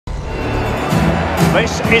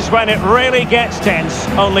This is when it really gets tense.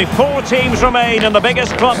 Only 4 teams remain in the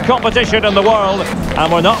biggest club competition in the world,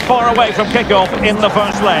 and we're not far away from kickoff in the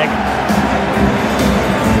first leg.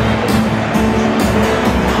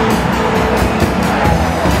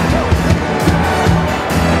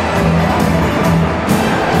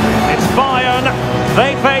 It's Bayern.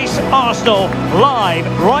 They face Arsenal live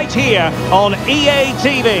right here on EA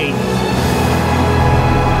TV.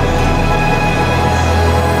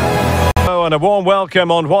 And a warm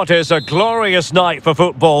welcome on what is a glorious night for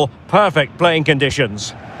football. Perfect playing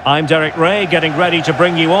conditions. I'm Derek Ray, getting ready to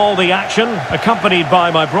bring you all the action, accompanied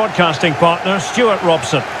by my broadcasting partner, Stuart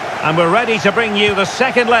Robson. And we're ready to bring you the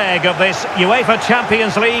second leg of this UEFA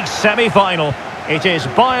Champions League semi-final. It is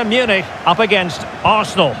Bayern Munich up against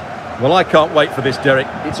Arsenal. Well, I can't wait for this, Derek.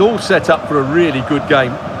 It's all set up for a really good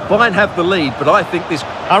game. Bayern have the lead, but I think this...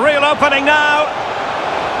 A real opening now.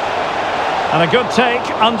 And a good take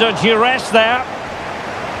under duress there.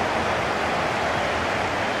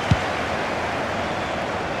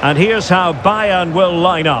 And here's how Bayern will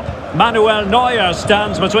line up. Manuel Neuer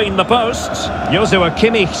stands between the posts. Joshua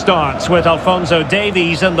Kimmich starts with Alphonso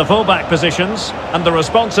Davies in the fullback positions. And the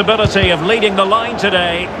responsibility of leading the line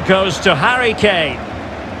today goes to Harry Kane.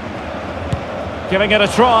 Giving it a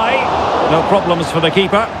try. No problems for the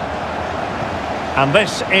keeper. And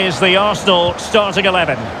this is the Arsenal starting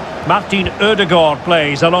 11. Martin Ødegaard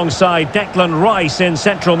plays alongside Declan Rice in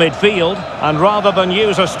central midfield. And rather than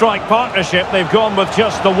use a strike partnership, they've gone with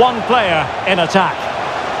just the one player in attack.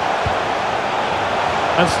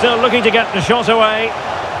 And still looking to get the shot away.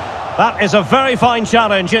 That is a very fine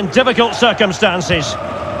challenge in difficult circumstances.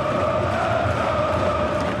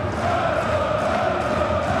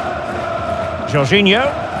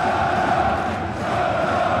 Jorginho.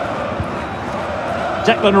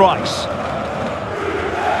 Declan Rice.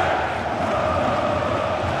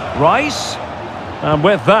 Rice, and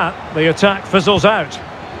with that, the attack fizzles out.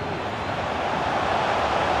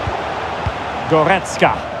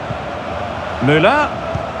 Goretzka. Müller,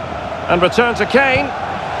 and return to Kane.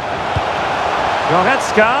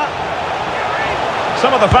 Goretzka.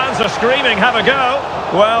 Some of the fans are screaming, have a go.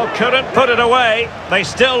 Well, couldn't put it away. They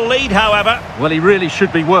still lead, however. Well, he really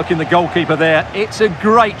should be working the goalkeeper there. It's a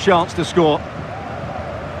great chance to score.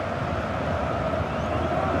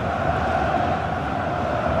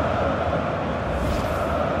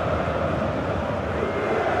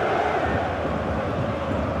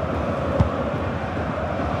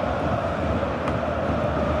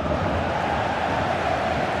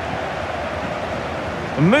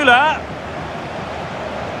 Müller.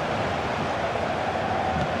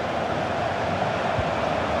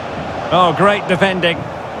 Oh, great defending.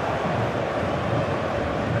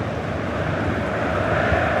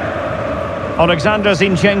 Alexander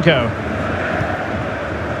Zinchenko.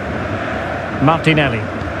 Martinelli.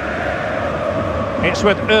 It's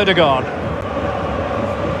with Ødegaard.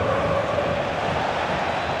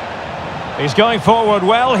 He's going forward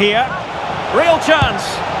well here. Real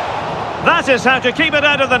chance. That is how to keep it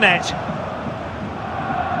out of the net.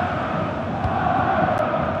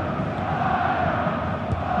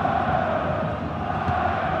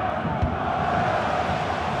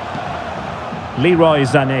 Leroy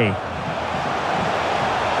Sané.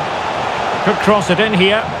 Could cross it in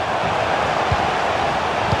here.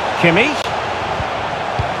 Kimmich.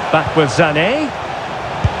 Back with Sané.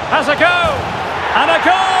 Has a go! And a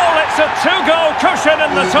goal! It's a 2-goal cushion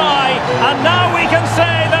in the tie. And now we can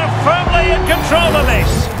say they're firmly in control of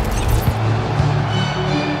this.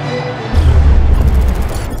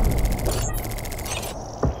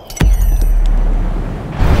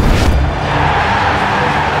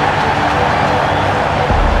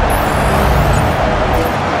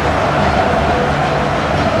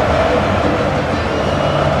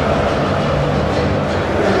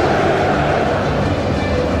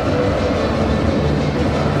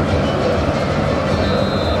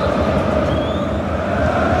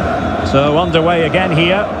 So underway again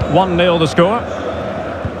here, 1-0 the score.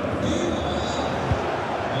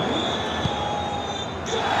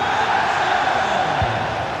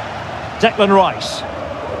 Declan Rice.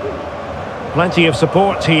 Plenty of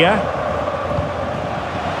support here.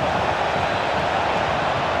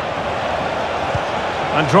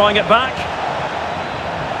 And drawing it back.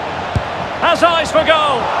 Has eyes for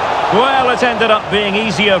goal. Well, it ended up being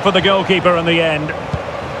easier for the goalkeeper in the end.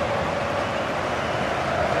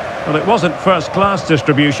 Well, it wasn't first-class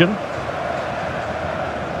distribution.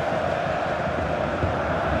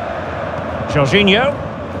 Jorginho.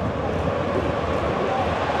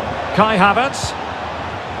 Kai Havertz.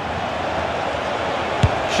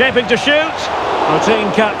 Shaping to shoot.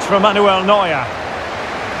 Routine catch from Manuel Neuer.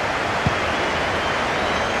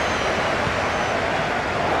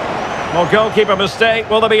 Well, goalkeeper mistake.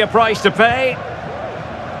 Will there be a price to pay?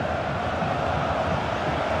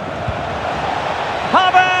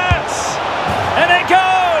 Havertz! In it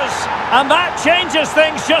goes! And that changes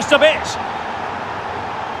things just a bit.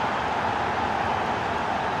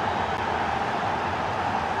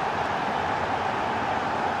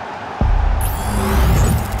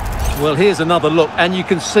 Well, here's another look, and you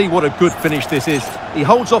can see what a good finish this is. He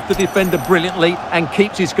holds off the defender brilliantly and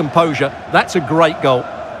keeps his composure. That's a great goal.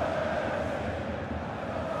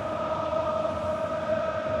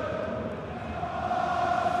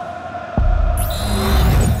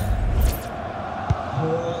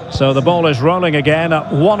 So the ball is rolling again at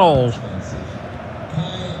 1-1.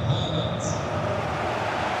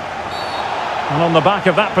 And on the back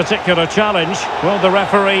of that particular challenge, will the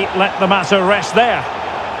referee let the matter rest there?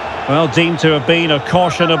 Well, deemed to have been a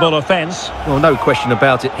cautionable offence. Well, no question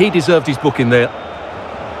about it. He deserved his booking there.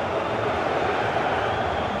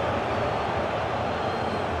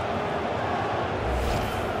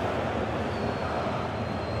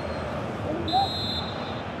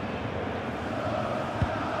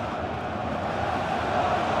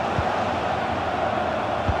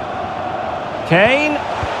 Kane,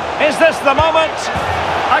 is this the moment?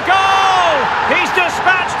 A goal! He's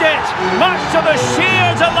dispatched it, much to the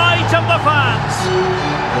sheer delight of the fans.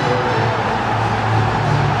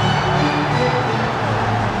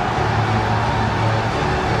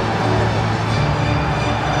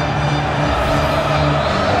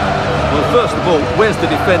 Well, first of all, where's the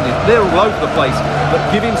defending? They're all over the place, but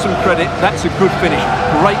give him some credit. That's a good finish.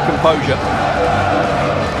 Great composure.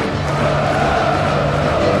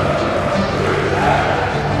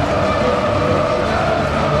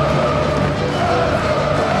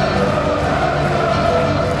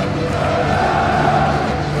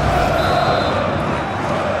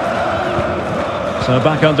 So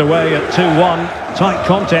back underway at 2-1. Tight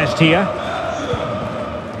contest here.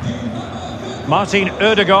 Martin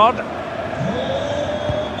Ødegaard.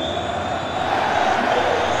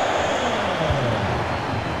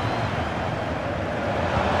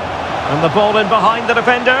 And the ball in behind the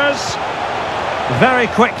defenders. Very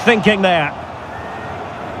quick thinking there.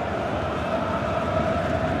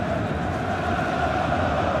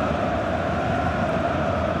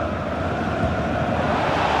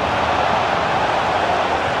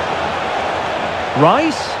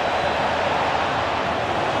 Rice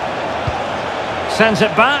sends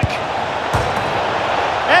it back.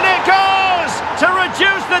 In it goes to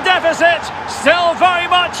reduce the deficit. Still very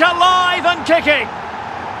much alive and kicking.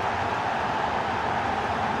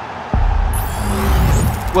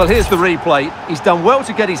 Well, here's the replay. He's done well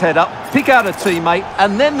to get his head up, pick out a teammate,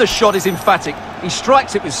 and then the shot is emphatic. He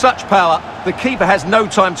strikes it with such power, the keeper has no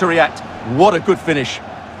time to react. What a good finish.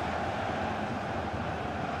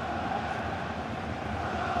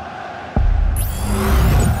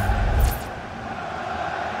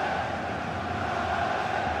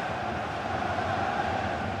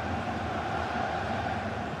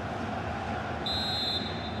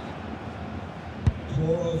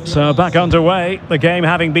 So back underway, the game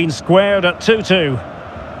having been squared at 2-2.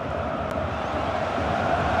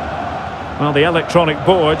 Well, the electronic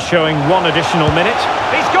board showing one additional minute.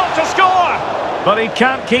 He's got to score! But he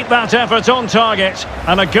can't keep that effort on target.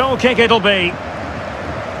 And a goal kick it'll be.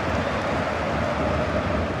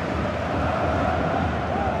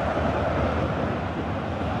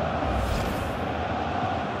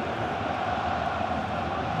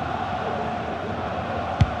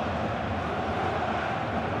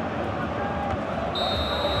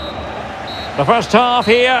 The first half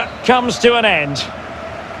here comes to an end.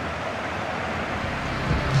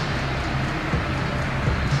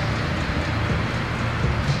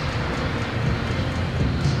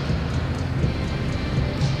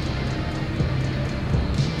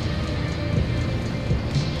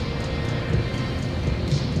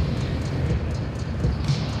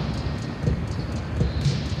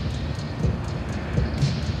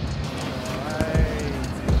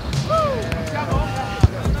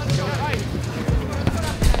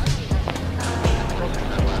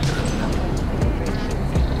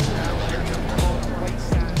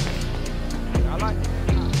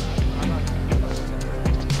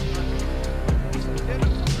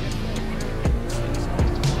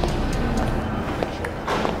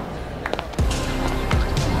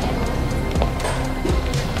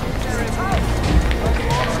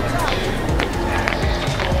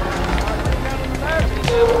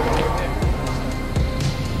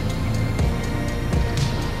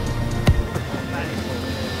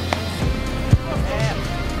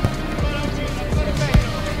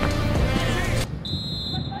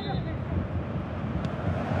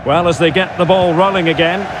 Well, as they get the ball rolling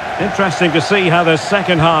again, Interesting to see how the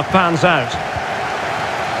second half pans out.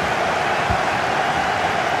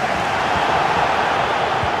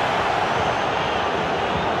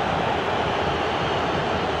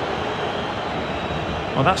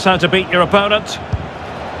 Well, that's how to beat your opponent.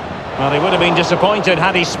 Well, he would have been disappointed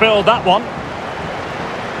had he spilled that one.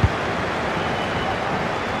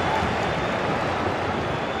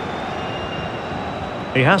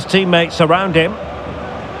 He has teammates around him.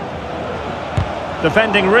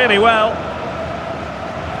 Defending really well.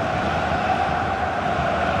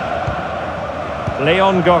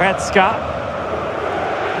 Leon Goretzka.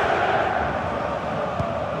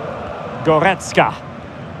 Goretzka.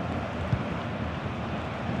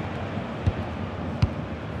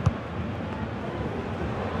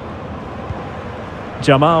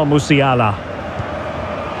 Jamal Musiala.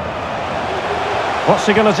 What's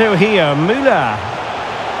he going to do here? Müller.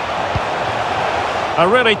 A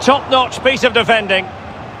really top-notch piece of defending.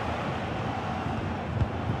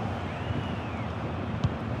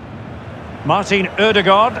 Martin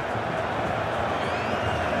Ødegaard.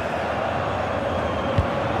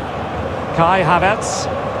 Kai Havertz.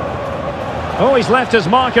 Oh, he's left his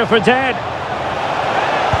marker for dead.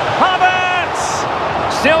 Havertz!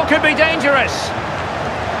 Still could be dangerous.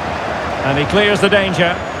 And he clears the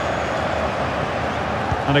danger.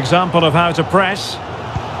 An example of how to press.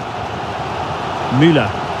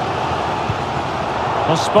 Müller.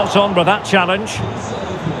 Well, spot on with that challenge.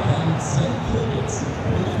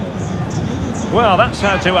 Well, that's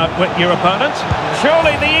how to outwit your opponent.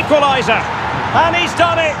 Surely the equaliser. And he's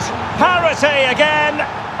done it! Parity again!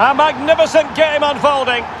 A magnificent game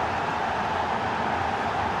unfolding.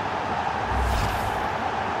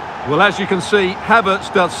 Well, as you can see,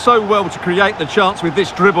 Havertz does so well to create the chance with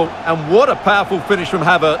this dribble. And what a powerful finish from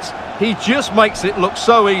Havertz. He just makes it look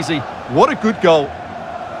so easy. What a good goal.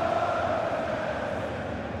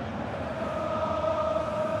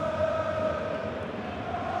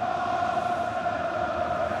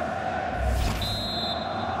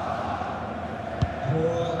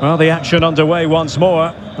 Well, the action underway once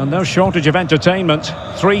more, and no shortage of entertainment.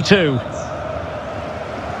 3-2.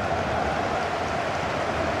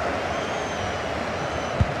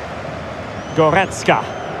 Goretzka.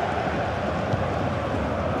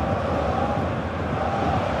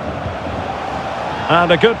 And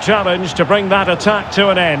a good challenge to bring that attack to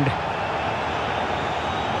an end.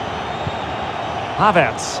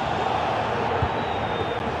 Havertz.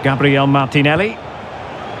 Gabriel Martinelli.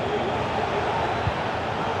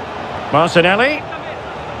 Martinelli.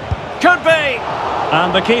 Could be!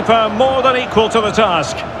 And the keeper more than equal to the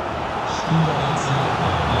task.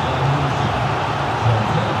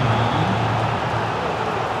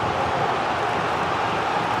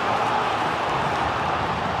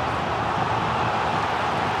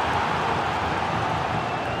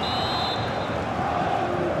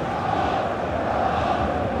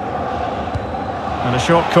 And a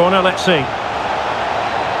short corner, let's see.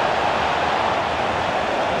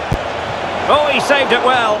 Oh, he saved it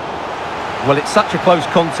well. Well, it's such a close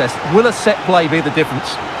contest. Will a set play be the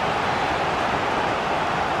difference?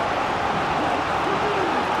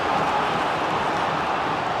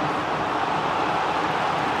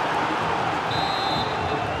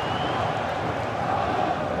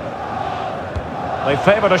 They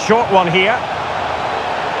favoured a short one here.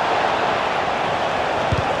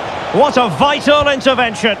 What a vital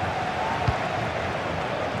intervention.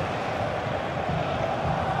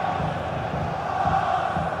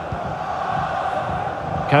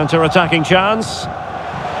 Counter-attacking chance.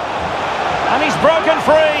 And he's broken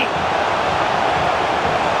free.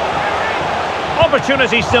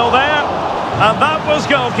 Opportunity still there. And that was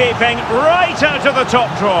goalkeeping right out of the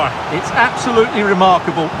top drawer. It's absolutely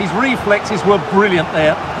remarkable. His reflexes were brilliant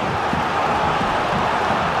there.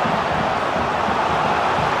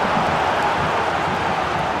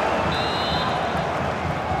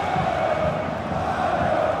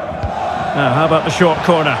 Now, how about the short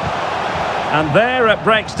corner? And there it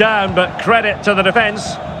breaks down, but credit to the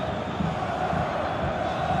defence.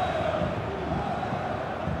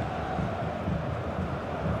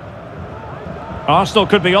 Arsenal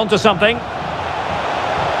could be onto something.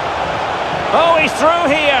 Oh, he's through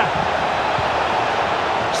here.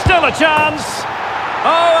 Still a chance.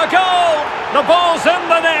 Oh, a goal! The ball's in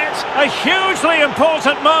the net. A hugely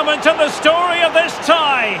important moment in the story of this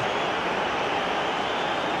tie.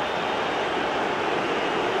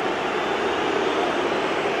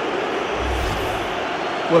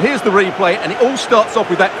 Well, here's the replay, and it all starts off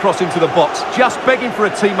with that cross into the box, just begging for a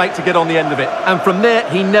teammate to get on the end of it. And from there,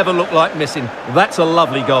 he never looked like missing. That's a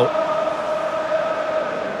lovely goal.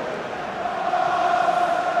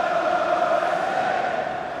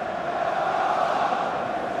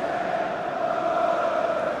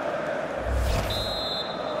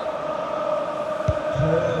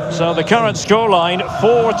 So the current scoreline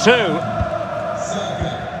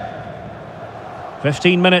 4-2.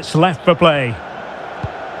 15 minutes left for play.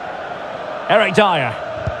 Eric Dyer.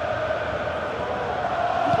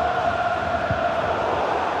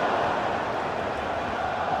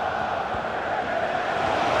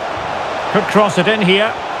 Could cross it in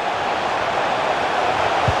here.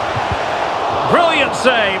 Brilliant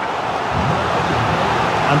save.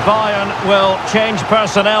 And Bayern will change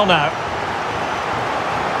personnel now.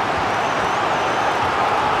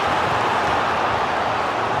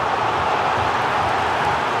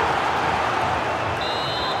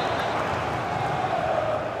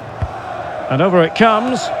 And over it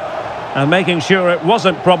comes. And making sure it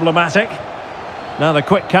wasn't problematic. Now the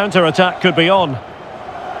quick counter-attack could be on.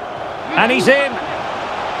 And he's in.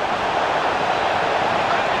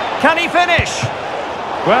 Can he finish?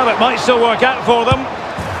 Well, it might still work out for them.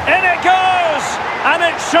 In it goes! And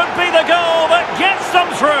it should be the goal that gets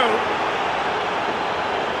them through.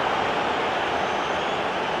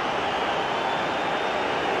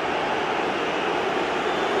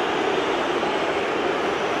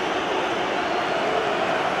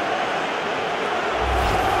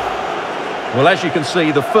 Well, as you can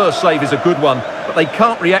see, the first save is a good one, but they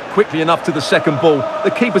can't react quickly enough to the second ball.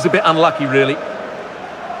 The keeper's a bit unlucky, really.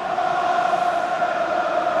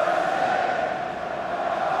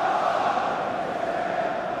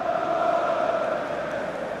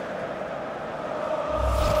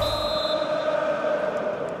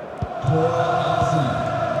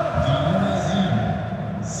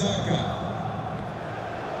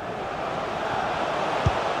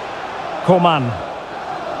 Coman.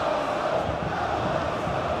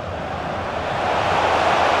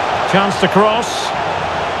 Chance to cross.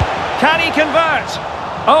 Can he convert?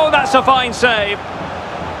 Oh, that's a fine save.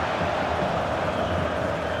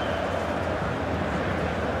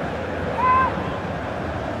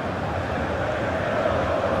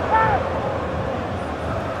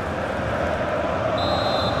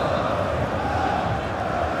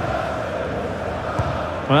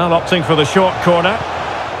 Well, opting for the short corner.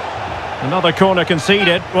 Another corner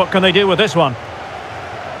conceded. What can they do with this one?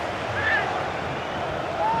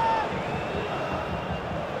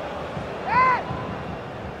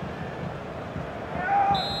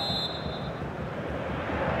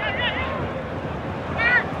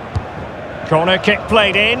 Corner kick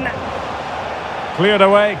played in. Cleared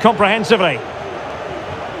away comprehensively.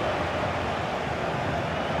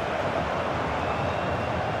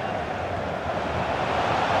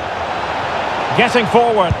 Getting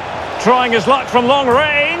forward. Trying his luck from long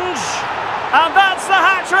range. And that's the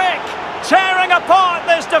hat-trick! Tearing apart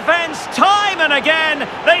this defence time and again.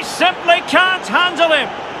 They simply can't handle him.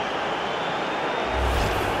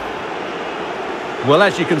 Well,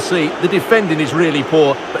 as you can see, the defending is really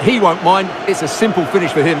poor, but he won't mind. It's a simple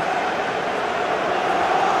finish for him.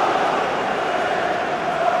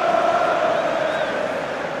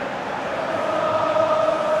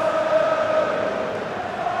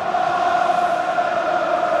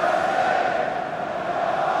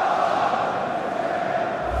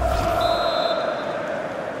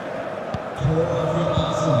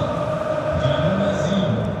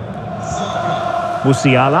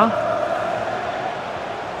 Musiala.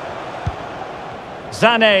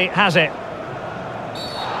 Sané has it.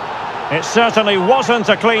 It certainly wasn't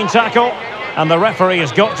a clean tackle, and the referee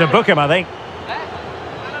has got to book him, I think.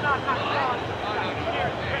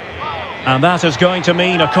 And that is going to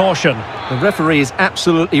mean a caution. The referee is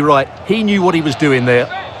absolutely right. He knew what he was doing there.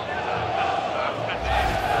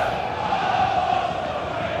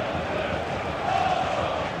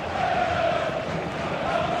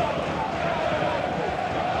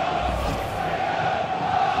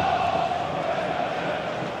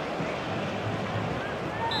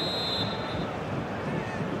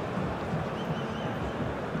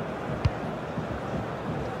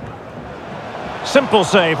 Simple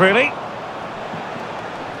save, really.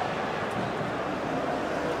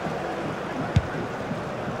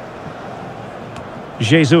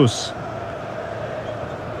 Jesus.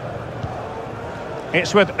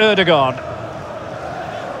 It's with Ødegaard.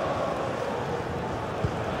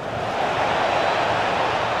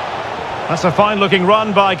 That's a fine-looking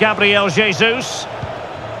run by Gabriel Jesus.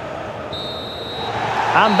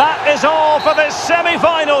 And that is all for this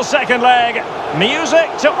semi-final second leg. Music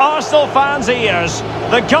to Arsenal fans' ears.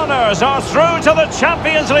 The Gunners are through to the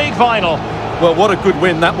Champions League final. Well, what a good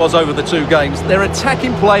win that was over the two games. Their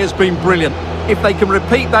attacking play has been brilliant. If they can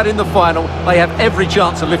repeat that in the final, they have every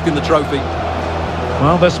chance of lifting the trophy.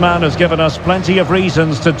 Well, this man has given us plenty of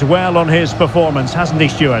reasons to dwell on his performance, hasn't he,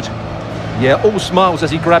 Stuart? Yeah, all smiles as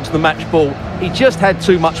he grabs the match ball. He just had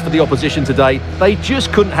too much for the opposition today. They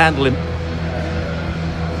just couldn't handle him.